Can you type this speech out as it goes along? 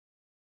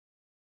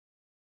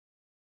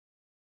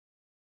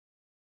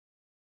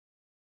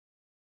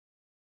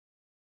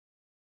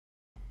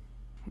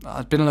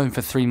I'd been alone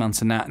for 3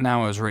 months and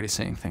now I was really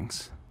seeing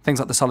things. Things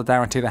like the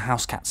solidarity of the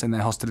house cats and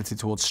their hostility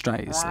towards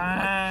strays.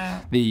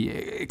 Like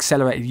the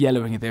accelerated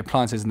yellowing of the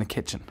appliances in the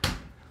kitchen.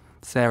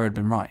 Sarah had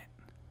been right.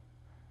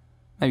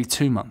 Maybe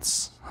 2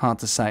 months. Hard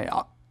to say.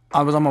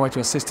 I was on my way to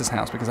her sister's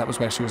house because that was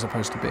where she was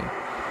supposed to be.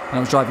 And I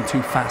was driving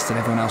too fast and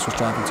everyone else was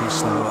driving too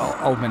slow.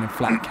 Old men in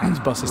flat caps,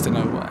 buses to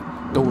nowhere,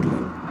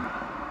 dawdling.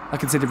 I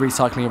considered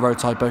recycling a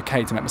roadside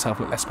bouquet to make myself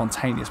look less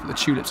spontaneous, but the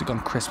tulips had gone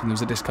crisp and there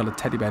was a discoloured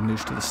teddy bear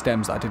noosed to the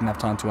stems that I didn't have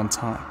time to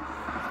untie.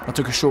 I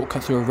took a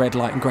shortcut through a red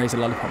light and grazed a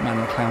lollipop man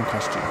in a clown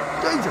costume.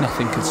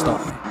 Nothing could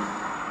stop me.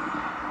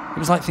 It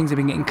was like things had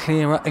been getting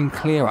clearer and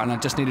clearer and I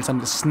just needed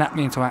something to snap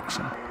me into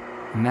action.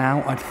 And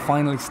now I'd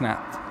finally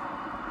snapped.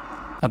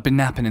 I'd been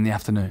napping in the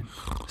afternoon,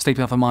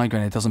 sleeping off a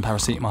migraine a dozen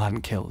paracetamol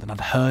hadn't killed, and I'd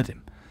heard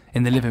him,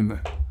 in the living room.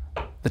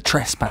 The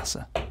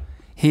trespasser.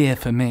 Here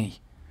for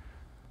me.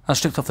 I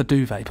stripped off the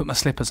duvet, put my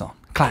slippers on.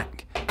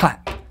 Clack,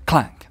 clack,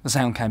 clack. The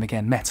sound came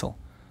again, metal.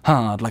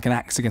 Hard, like an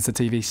axe against the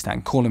TV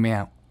stand, calling me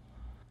out.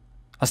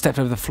 I stepped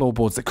over the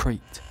floorboards that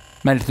creaked,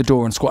 made it to the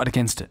door and squatted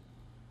against it.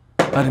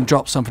 I heard him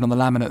drop something on the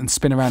laminate and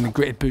spin around in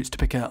gritted boots to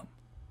pick it up.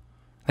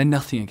 Then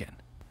nothing again.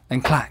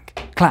 Then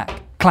clack,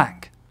 clack,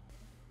 clack.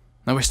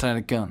 I wished I had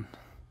a gun.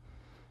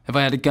 If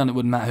I had a gun, it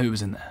wouldn't matter who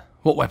was in there,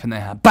 what weapon they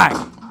had. Bang!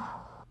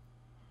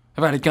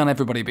 If I had a gun,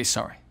 everybody would be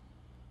sorry.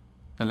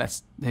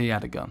 Unless he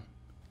had a gun.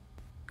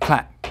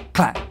 Clack,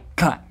 clack,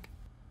 clack.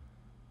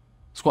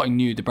 Squatting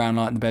nude, the brown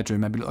light in the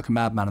bedroom made me look like a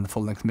madman in the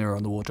full-length mirror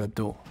on the wardrobe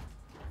door.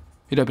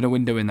 He'd opened a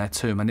window in there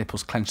too, and my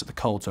nipples clenched at the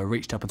cold, so I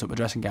reached up and took my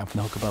dressing gown from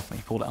the hook above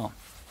me, pulled it on.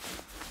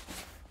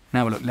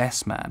 Now I looked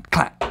less mad.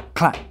 Clack,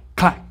 clack,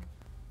 clack.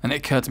 And it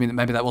occurred to me that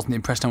maybe that wasn't the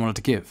impression I wanted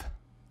to give.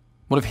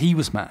 What if he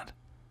was mad?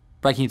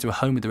 Breaking into a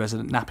home with the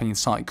resident napping in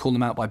sight, calling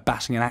them out by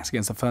bashing an axe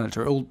against the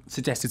furniture, it all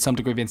suggested some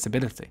degree of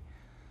instability.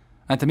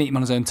 I had to meet him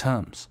on his own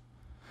terms.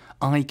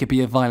 I could be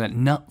a violent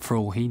nut for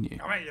all he knew.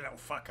 Come here, you little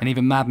fucker. And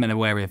even madmen are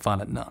wary of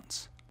violent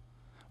nuts.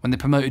 When they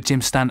promoted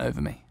Jim Stant over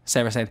me,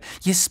 Sarah said,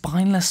 "You're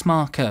spineless,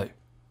 Marco."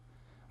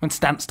 When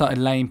Stant started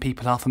laying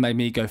people off and made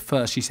me go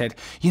first, she said,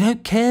 "You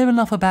don't care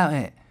enough about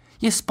it.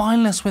 You're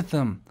spineless with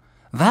them.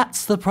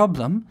 That's the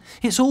problem.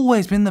 It's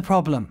always been the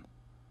problem."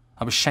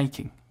 I was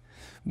shaking.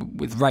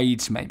 With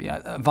rage, maybe,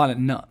 a violent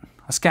nut.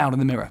 I scowled in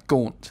the mirror,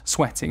 gaunt,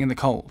 sweating in the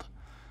cold.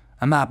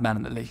 A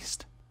madman at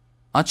least.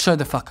 I'd show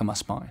the fucker my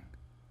spine.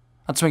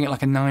 I'd swing it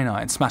like a 9-eye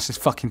and smash his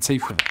fucking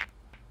teeth with it.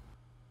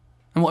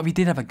 And what if he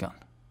did have a gun?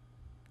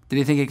 Did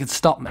he think he could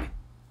stop me?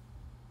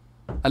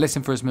 I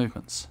listened for his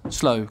movements.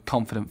 Slow,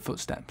 confident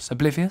footsteps.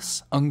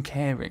 Oblivious,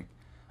 uncaring.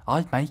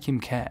 I'd make him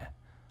care.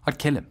 I'd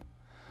kill him.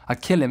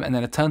 I'd kill him and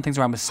then I'd turn things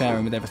around with Sarah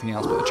and with everything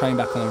else, put the train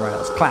back on the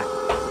rails. Clack,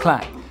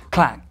 clack,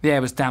 clack. The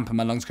air was damp and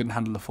my lungs couldn't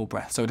handle the full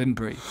breath, so I didn't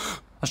breathe.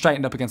 I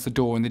straightened up against the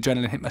door and the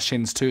adrenaline hit my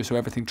shins too, so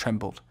everything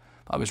trembled.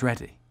 But I was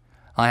ready.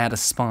 I had a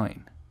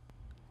spine.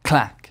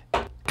 Clack,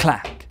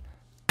 clack,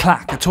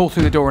 clack. I tore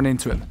through the door and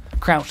into him,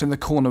 crouched in the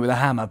corner with a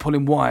hammer,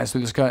 pulling wires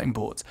through the skirting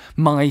boards.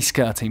 My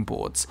skirting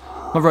boards.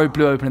 My robe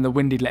blew open and the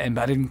wind he'd let in,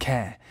 but I didn't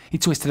care. He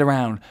twisted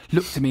around,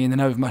 looked at me and then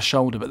over my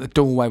shoulder, but the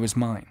doorway was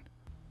mine.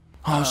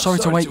 "Oh, sorry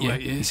to wake you,"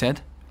 he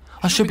said.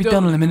 "I should be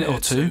done in a minute or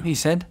two," he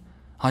said.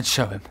 I'd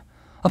show him.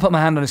 I put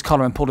my hand on his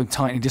collar and pulled him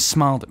tight and he just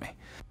smiled at me.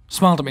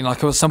 Smiled at me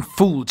like I was some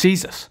fool,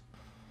 Jesus.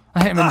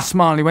 I hit him in the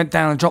smile and he went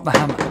down and dropped the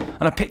hammer,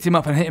 and I picked him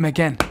up and hit him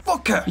again.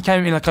 Fucker! He came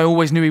at me like I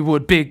always knew he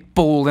would, big,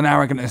 bald and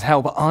arrogant as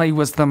hell, but I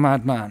was the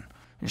madman.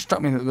 It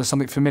struck me that there was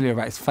something familiar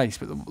about his face,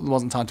 but there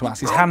wasn't time to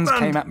ask. His hands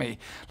came at me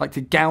like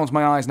to gouge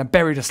my eyes, and I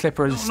buried a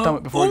slipper in his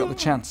stomach before I got the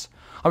chance.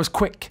 I was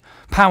quick,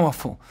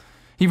 powerful.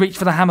 He reached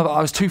for the hammer, but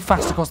I was too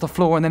fast across the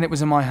floor, and then it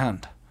was in my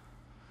hand.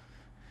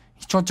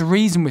 He tried to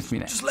reason with me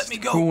next, just let me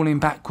go. crawling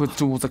backwards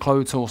towards the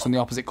clothes horse in the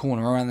opposite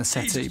corner around the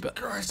settee, but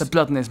the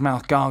blood in his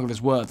mouth gargled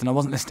his words, and I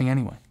wasn't listening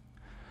anyway.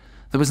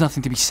 There was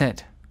nothing to be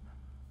said.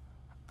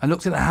 I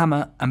looked at the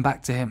hammer and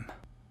back to him.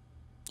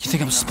 "You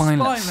think I'm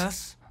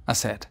spineless?" I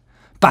said.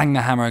 Banged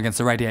the hammer against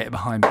the radiator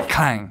behind me.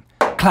 Clang,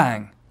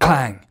 clang,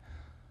 clang.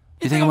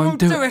 "You think I won't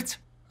do it?"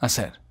 I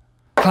said.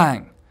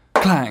 Clang,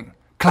 clang,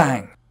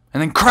 clang.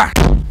 And then crack!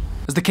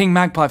 As the king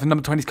magpie from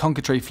number 20's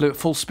conker tree flew at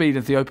full speed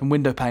into the open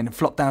window pane and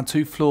flopped down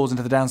 2 floors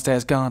into the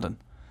downstairs garden.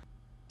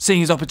 Seeing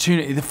his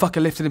opportunity, the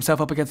fucker lifted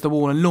himself up against the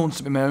wall and launched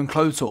at me my own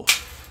clothes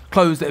horse.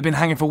 Clothes that had been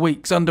hanging for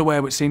weeks,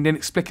 underwear which seemed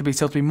inexplicably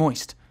still to be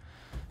moist.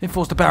 It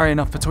forced a barrier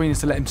enough between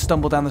us to let him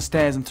stumble down the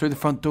stairs and through the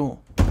front door.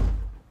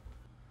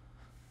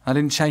 I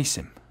didn't chase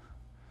him.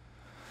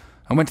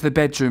 I went to the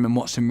bedroom and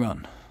watched him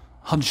run.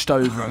 Hunched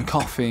over and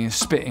coughing and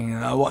spitting,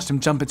 and I watched him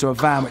jump into a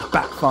van which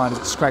backfired as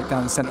it scraped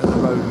down the centre of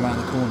the road and round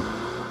the corner.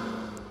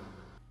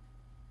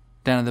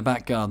 Down in the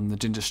back garden, the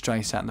ginger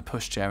stray sat in the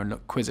pushchair and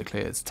looked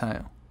quizzically at its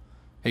tail,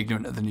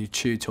 ignorant of the new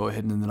chew toy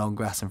hidden in the long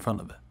grass in front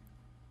of it.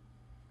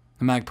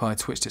 The magpie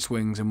twitched its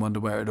wings and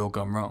wondered where it had all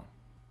gone wrong.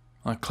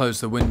 I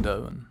closed the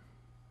window and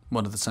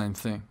wondered the same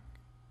thing.